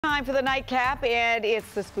Time for the nightcap, and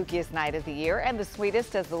it's the spookiest night of the year and the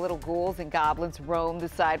sweetest as the little ghouls and goblins roam the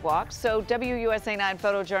sidewalks. So WUSA 9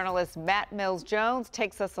 photojournalist Matt Mills-Jones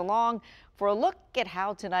takes us along for a look at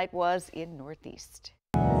how tonight was in Northeast.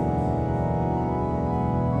 I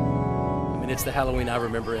mean, it's the Halloween I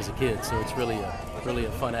remember as a kid, so it's really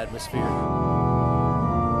a fun atmosphere.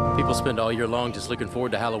 People spend all year long just looking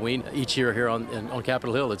forward to Halloween. Each year here on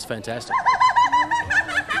Capitol Hill, it's fantastic.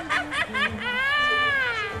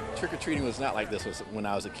 Trick-or-treating was not like this when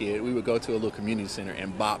I was a kid. We would go to a little community center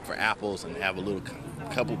and bop for apples and have a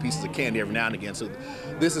couple pieces of candy every now and again. So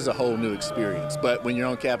this is a whole new experience. But when you're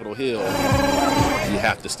on Capitol Hill, you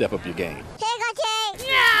have to step up your game.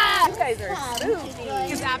 Yeah! You guys are spooky.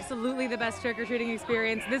 It's absolutely the best trick-or-treating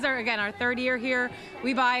experience. This is, again, our third year here.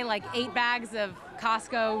 We buy like 8 bags of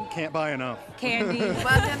Costco. Can't buy enough. Candy.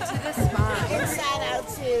 Welcome to the spot. Inside out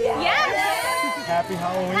too. Yes! Happy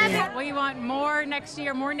Halloween. We want more next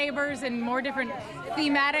year, more neighbors and more different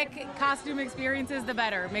thematic costume experiences, the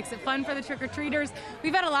better. Makes it fun for the trick-or-treaters.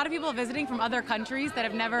 We've had a lot of people visiting from other countries that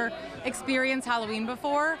have never experienced Halloween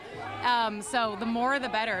before. So the more the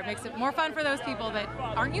better. It makes it more fun for those people that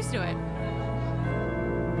aren't used to it.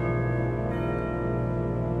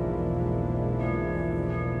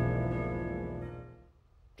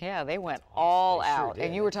 Yeah, they went all out.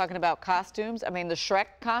 And you were talking about costumes. I mean, the Shrek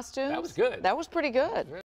costumes. That was good. That was pretty good.